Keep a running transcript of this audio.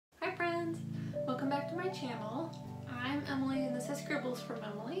welcome back to my channel. I'm Emily and this is Scribbles from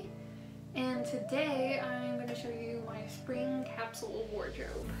Emily, and today I'm going to show you my spring capsule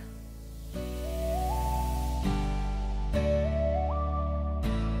wardrobe.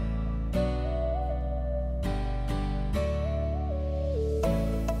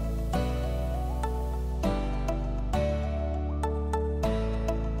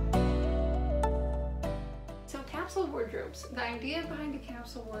 Capsule wardrobes. The idea behind a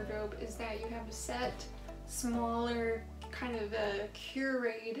capsule wardrobe is that you have a set, smaller, kind of a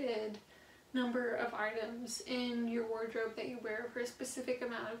curated number of items in your wardrobe that you wear for a specific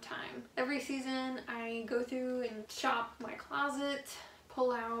amount of time. Every season I go through and shop my closet,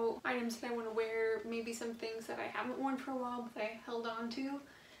 pull out items that I want to wear, maybe some things that I haven't worn for a while but I held on to,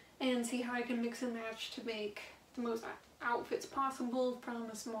 and see how I can mix and match to make the most outfits possible from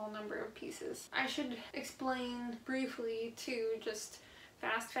a small number of pieces. I should explain briefly too, just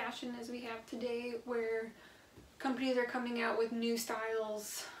fast fashion as we have today, where companies are coming out with new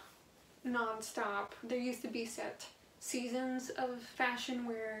styles non-stop. There used to be set seasons of fashion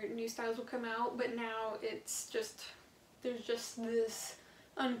where new styles will come out, but now it's just, there's just this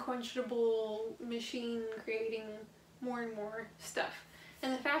unquenchable machine creating more and more stuff.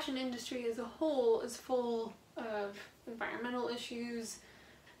 And the fashion industry as a whole is full of environmental issues,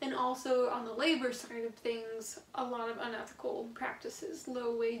 and also on the labor side of things, a lot of unethical practices,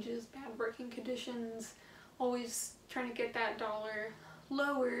 low wages, bad working conditions, always trying to get that dollar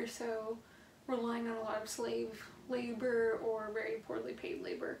lower, so relying on a lot of slave labor or very poorly paid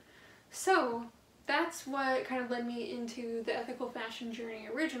labor. So that's what kind of led me into the ethical fashion journey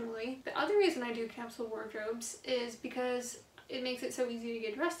originally. The other reason I do capsule wardrobes is because it makes it so easy to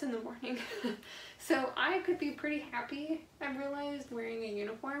get dressed in the morning. So I could be pretty happy, I've realized, wearing a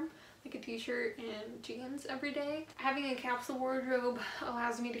uniform, like a t-shirt and jeans every day. Having a capsule wardrobe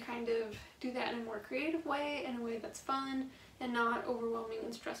allows me to kind of do that in a more creative way, in a way that's fun and not overwhelming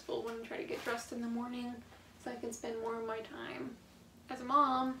and stressful when I try to get dressed in the morning, so I can spend more of my time as a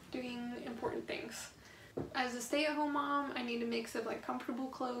mom doing important things. As a stay-at-home mom, I need a mix of like comfortable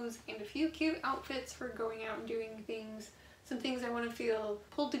clothes and a few cute outfits for going out and doing things. Some things I want to feel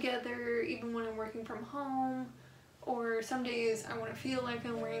pulled together even when I'm working from home, or some days I want to feel like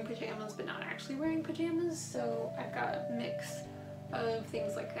I'm wearing pajamas but not actually wearing pajamas, so I've got a mix of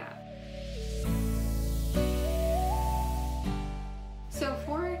things like that. So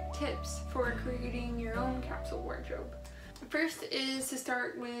 4 tips for creating your own capsule wardrobe. First is to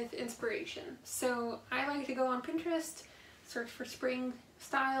start with inspiration. So I like to go on Pinterest, search for spring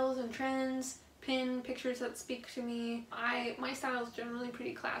styles and trends, pin pictures that speak to me. My style is generally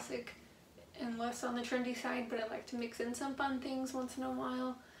pretty classic and less on the trendy side, but I like to mix in some fun things once in a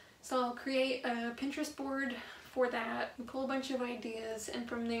while. So I'll create a Pinterest board for that, and pull a bunch of ideas, and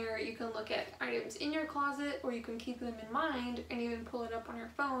from there you can look at items in your closet, or you can keep them in mind and even pull it up on your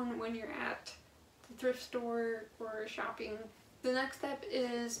phone when you're at the thrift store or shopping. The next step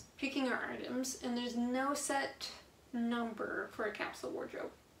is picking our items, and there's no set number for a capsule wardrobe.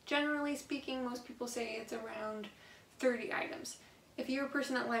 Generally speaking, most people say it's around 30 items. If you're a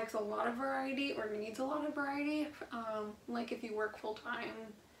person that likes a lot of variety or needs a lot of variety, like if you work full-time,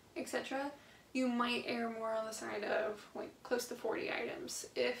 etc., you might err more on the side of like close to 40 items.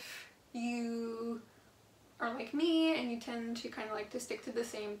 If you are like me and you tend to kind of like to stick to the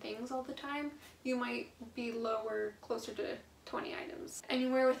same things all the time, you might be lower, closer to 20 items.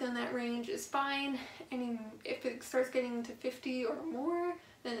 Anywhere within that range is fine, and if it starts getting to 50 or more,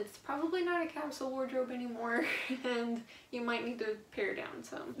 then it's probably not a capsule wardrobe anymore and you might need to pare down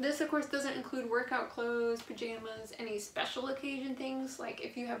some. This of course doesn't include workout clothes, pajamas, any special occasion things, like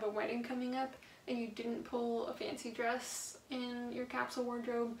if you have a wedding coming up and you didn't pull a fancy dress in your capsule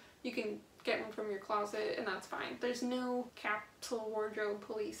wardrobe, you can get one from your closet and that's fine. There's no capsule wardrobe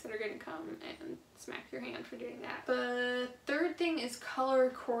police that are going to come and smack your hand for doing that. The third thing is color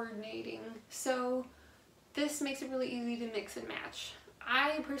coordinating. So this makes it really easy to mix and match.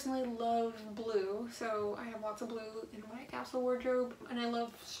 I personally love blue, so I have lots of blue in my capsule wardrobe, and I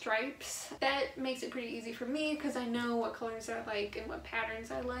love stripes. That makes it pretty easy for me because I know what colors I like and what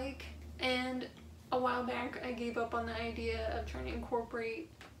patterns I like. And a while back I gave up on the idea of trying to incorporate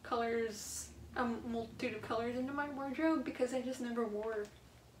colors, a multitude of colors into my wardrobe, because I just never wore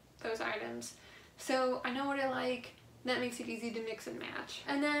those items. So I know what I like. That makes it easy to mix and match.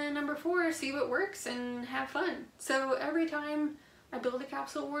 And then number 4, see what works and have fun. So every time I build a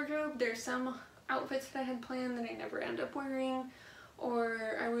capsule wardrobe, there's some outfits that I had planned that I never end up wearing,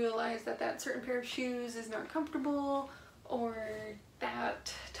 or I realize that that certain pair of shoes is not comfortable, or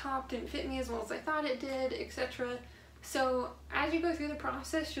that top didn't fit me as well as I thought it did, etc. So as you go through the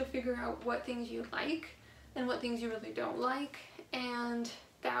process, you'll figure out what things you like and what things you really don't like, and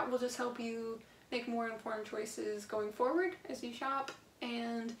that will just help you make more informed choices going forward as you shop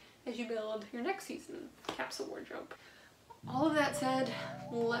and as you build your next season capsule wardrobe. All of that said,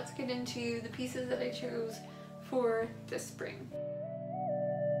 let's get into the pieces that I chose for this spring.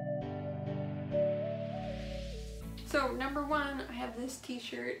 So number one, I have this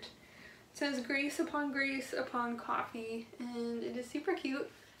t-shirt. It says grace upon coffee, and it is super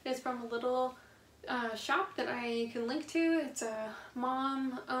cute. It's from a little shop that I can link to. It's a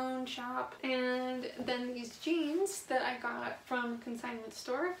mom-owned shop. And then these jeans that I got from consignment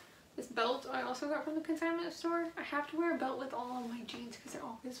store. This belt I also got from the consignment store. I have to wear a belt with all of my jeans because they're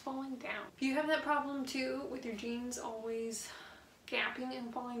always falling down. If you have that problem too, with your jeans always gapping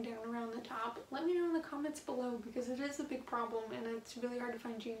and falling down around the top, let me know in the comments below, because it is a big problem and it's really hard to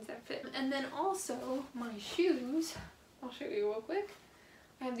find jeans that fit. And then also my shoes, I'll show you real quick.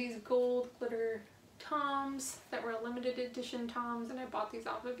 I have these gold glitter Toms that were limited edition Toms, and I bought these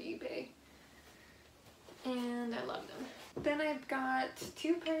off of eBay. And I love them. Then I've got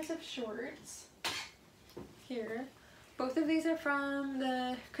two pairs of shorts here. Both of these are from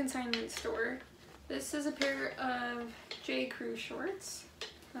the consignment store. This is a pair of J. Crew shorts.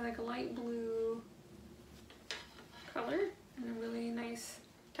 I like a light blue color and a really nice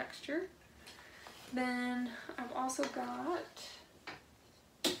texture. Then I've also got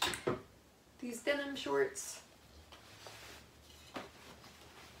these denim shorts.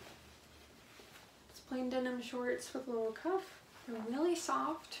 It's plain denim shorts with a little cuff. They're really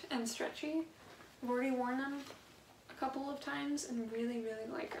soft and stretchy. I've already worn them a couple of times and really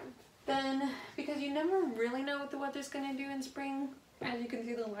like them. Then, because you never really know what the weather's going to do in spring, as you can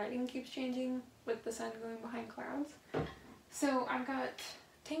see the lighting keeps changing with the sun going behind clouds. So I've got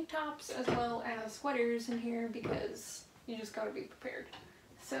tank tops as well as sweaters in here because you just gotta be prepared.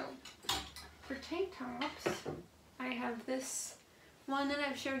 So for tank tops, I have this one that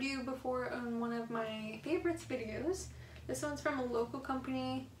I've showed you before on one of my favorites videos. This one's from a local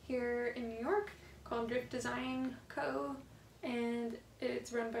company here in New York called Drift Design Co. And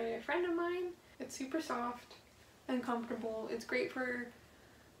it's run by a friend of mine. It's super soft and comfortable. It's great for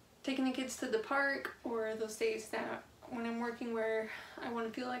taking the kids to the park, or those days that when I'm working where I want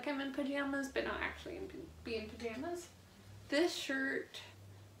to feel like I'm in pajamas but not actually be in pajamas. This shirt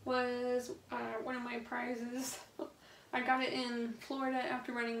was one of my prizes. I got it in Florida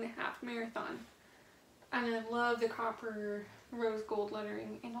after running the half marathon. And I love the copper rose gold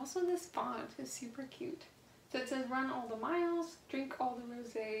lettering, and also this font is super cute. So it says run all the miles, drink all the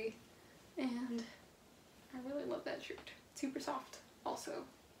rosé, and I really love that shirt. Super soft also.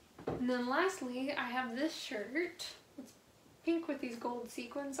 And then lastly, I have this shirt. It's pink with these gold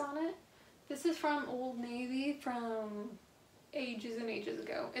sequins on it. This is from Old Navy from ages and ages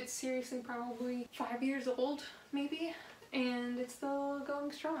ago. It's seriously probably 5 years old, maybe, and it's still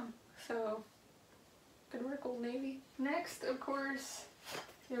going strong. So good work, Old Navy. Next, of course,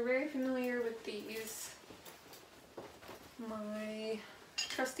 you're very familiar with these. My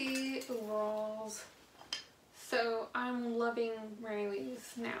trusty overalls. So I'm loving wearing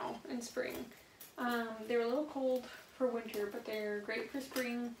these now in spring. They're a little cold for winter, but they're great for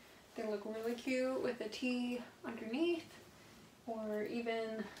spring. They look really cute with a tee underneath, or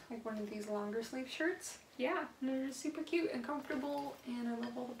even like one of these longer sleeve shirts. Yeah, they're super cute and comfortable, and I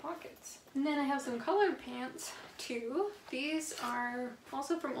love all the pockets. And then I have some colored pants too. These are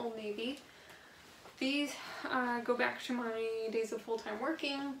also from Old Navy. These go back to my days of full-time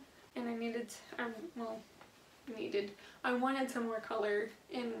working, and I wanted some more color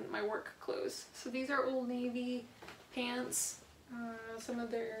in my work clothes. So these are Old Navy pants.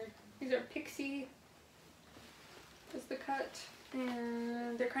 These are Pixie is the cut,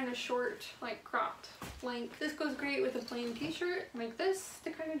 and they're kind of short, like cropped length. This goes great with a plain t-shirt like this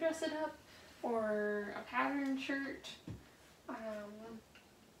to kind of dress it up, or a patterned shirt.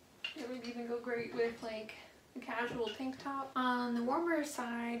 It would even go great with like a casual tank top. On the warmer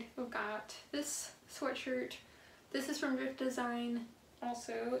side, we've got this sweatshirt. This is from Drift Design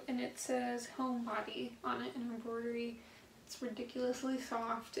also, and it says Homebody on it in embroidery. It's ridiculously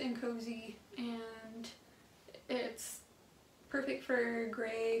soft and cozy, and it's perfect for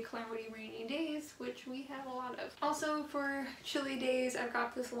gray, cloudy, rainy days, which we have a lot of. Also for chilly days, I've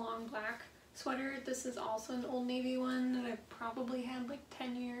got this long black sweater. This is also an Old Navy one that I've probably had like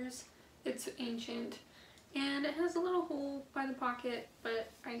 10 years. It's ancient, and it has a little hole by the pocket,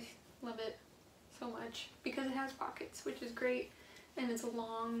 but I love it so much because it has pockets, which is great, and it's a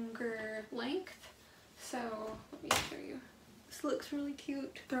longer length. So let me show you. This looks really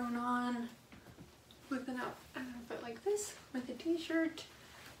cute thrown on with an outfit like this, with a t-shirt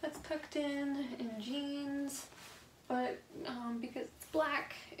that's tucked in and jeans, but because it's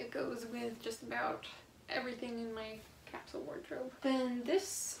black, it goes with just about everything in my capsule wardrobe. Then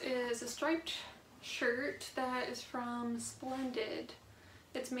this is a striped shirt that is from Splendid.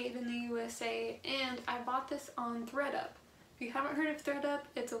 It's made in the USA, and I bought this on ThredUp. If you haven't heard of ThredUp,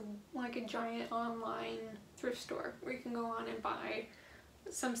 it's like a giant online thrift store where you can go on and buy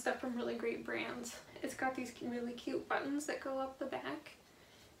some stuff from really great brands. It's got these really cute buttons that go up the back,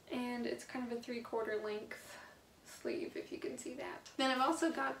 and it's kind of a 3/4 length sleeve, if you can see that. Then I've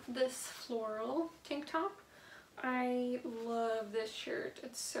also got this floral tank top. I love this shirt.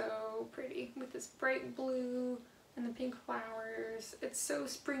 It's so pretty with this bright blue and the pink flowers. It's so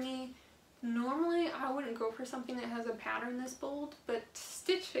springy. Normally I wouldn't go for something that has a pattern this bold, but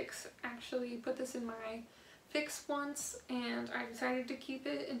Stitch Fix actually put this in my fix once, and I decided to keep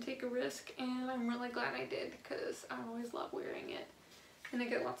it and take a risk, and I'm really glad I did because I always love wearing it, and I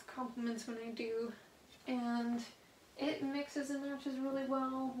get lots of compliments when I do. And it mixes and matches really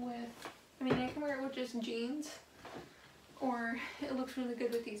well with, I mean, I can wear it with just jeans, or it looks really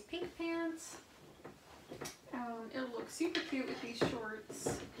good with these pink pants. It looks super cute with these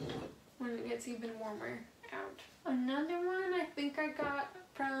shorts when it gets even warmer out. Another one I think I got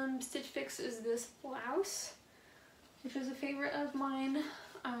from Stitch Fix is this blouse, which is a favorite of mine.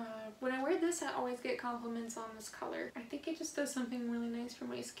 When I wear this, I always get compliments on this color. I think it just does something really nice for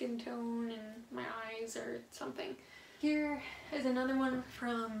my skin tone and my eyes or something. Here is another one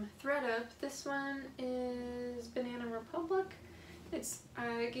from ThredUp. This one is Banana Republic. It's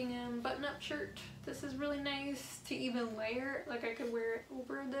a gingham button-up shirt. This is really nice to even layer. Like, I could wear it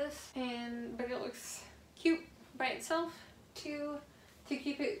over this, but it looks cute by itself too. To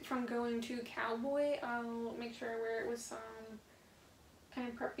keep it from going too cowboy, I'll make sure I wear it with some kind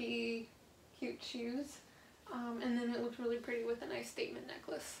of preppy, cute shoes. And then it looks really pretty with a nice statement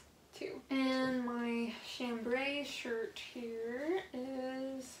necklace too. And my chambray shirt here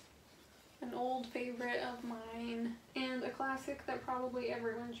is an old favorite of mine and a classic that probably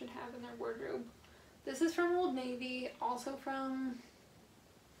everyone should have in their wardrobe. This is from Old Navy, also from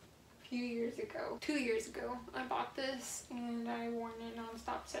a few years ago. 2 years ago I bought this, and I've worn it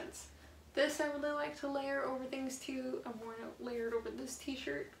non-stop since. This I really like to layer over things too. I've worn it layered over this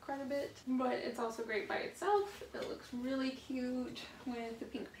t-shirt quite a bit, but it's also great by itself. It looks really cute with the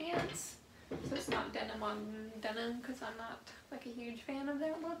pink pants. So it's not denim on denim because I'm not like a huge fan of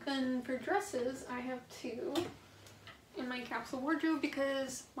that look. And for dresses, I have two in my capsule wardrobe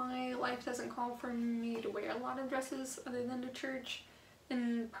because my life doesn't call for me to wear a lot of dresses other than to church,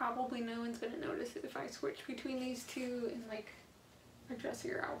 and probably no one's gonna notice it if I switch between these two in like a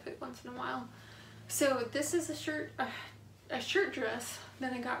dressier outfit once in a while. So this is a shirt dress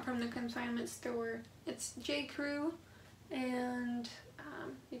that I got from the consignment store. It's J. Crew, and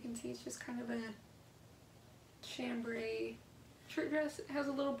you can see it's just kind of a chambray shirt dress. It has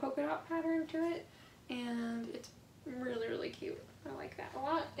a little polka dot pattern to it, and it's really, really cute. I like that a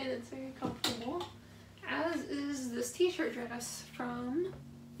lot, and it's very comfortable, as is this t-shirt dress from,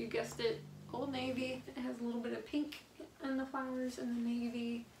 you guessed it, Old Navy. It has a little bit of pink in the flowers and the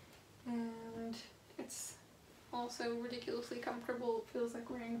navy, and it's also ridiculously comfortable. It feels like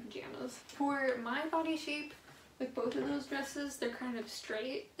wearing pajamas. For my body shape, with both of those dresses, they're kind of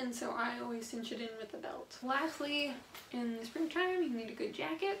straight, and so I always cinch it in with a belt. Lastly, in the springtime, you need a good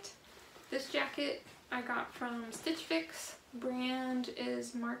jacket. This jacket I got from Stitch Fix. Brand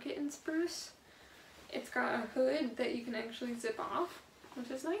is Market and Spruce. It's got a hood that you can actually zip off,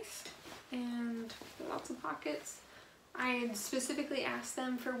 which is nice, and lots of pockets. I specifically asked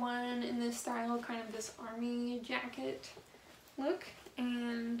them for one in this style, kind of this army jacket look,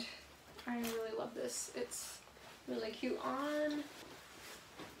 and I really love this. It's really cute on,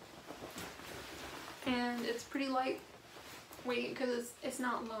 and it's pretty lightweight because it's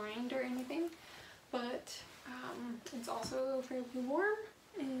not lined or anything, but it's also fairly warm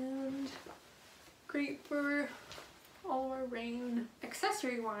and great for all our rain.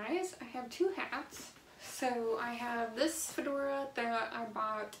 Accessory wise, I have two hats. So I have this fedora that I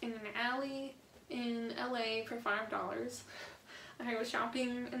bought in an alley in LA for $5. I was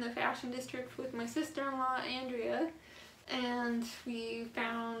shopping in the fashion district with my sister-in-law Andrea, and we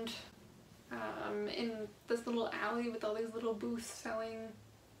found in this little alley with all these little booths selling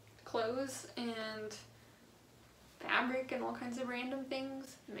clothes and fabric and all kinds of random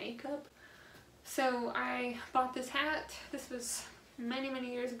things, makeup. So I bought this hat. This was many,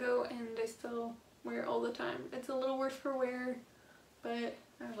 many years ago, and I still wear it all the time. It's a little worse for wear, but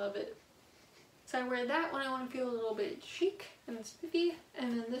I love it. So I wear that when I want to feel a little bit chic and spiffy.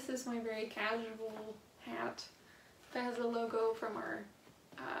 And then this is my very casual hat that has a logo from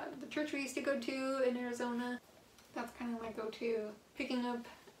the church we used to go to in Arizona. That's kind of my go-to. Picking up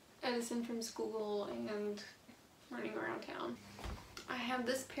Edison from school and running around town. I have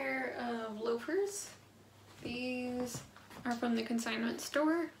this pair of loafers. These are from the consignment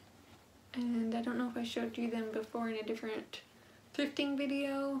store. And I don't know if I showed you them before in a different thrifting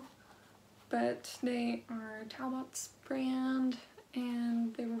video, but they are Talbot's brand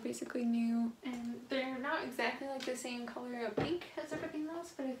and they were basically new. And they're not exactly like the same color of pink as everything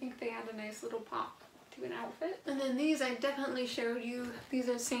else, but I think they add a nice little pop to an outfit. And then these I definitely showed you. These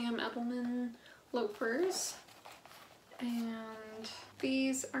are Sam Edelman loafers. And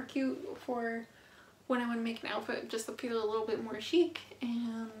these are cute for when I want to make an outfit just to feel a little bit more chic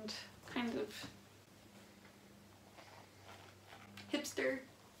and kind of hipster.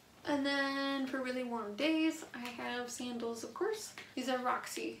 And then for really warm days, I have sandals, of course. These are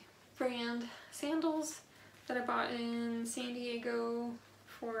Roxy brand sandals that I bought in San Diego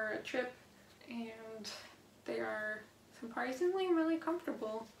for a trip, and they are surprisingly really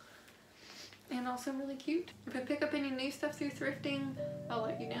comfortable and also really cute. If I pick up any new stuff through thrifting, I'll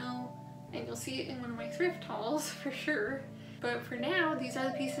let you know, and you'll see it in one of my thrift hauls for sure. But for now, these are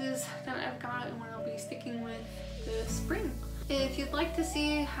the pieces that I've got and what I'll be sticking with this spring. If you'd like to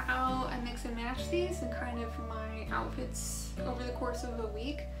see how I mix and match these and kind of my outfits over the course of a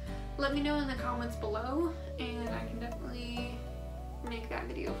week, let me know in the comments below and I can definitely make that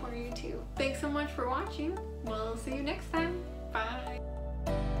video for you too. Thanks so much for watching. We'll see you next time. Bye.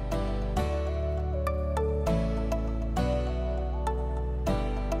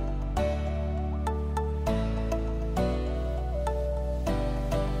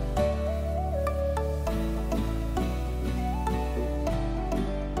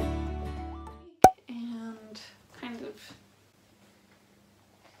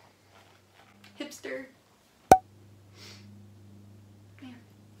 Hipster. Man,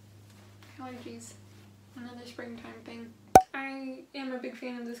 allergies. Another springtime thing. I am a big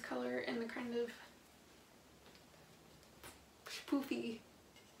fan of this color and the kind of spoofy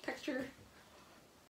texture.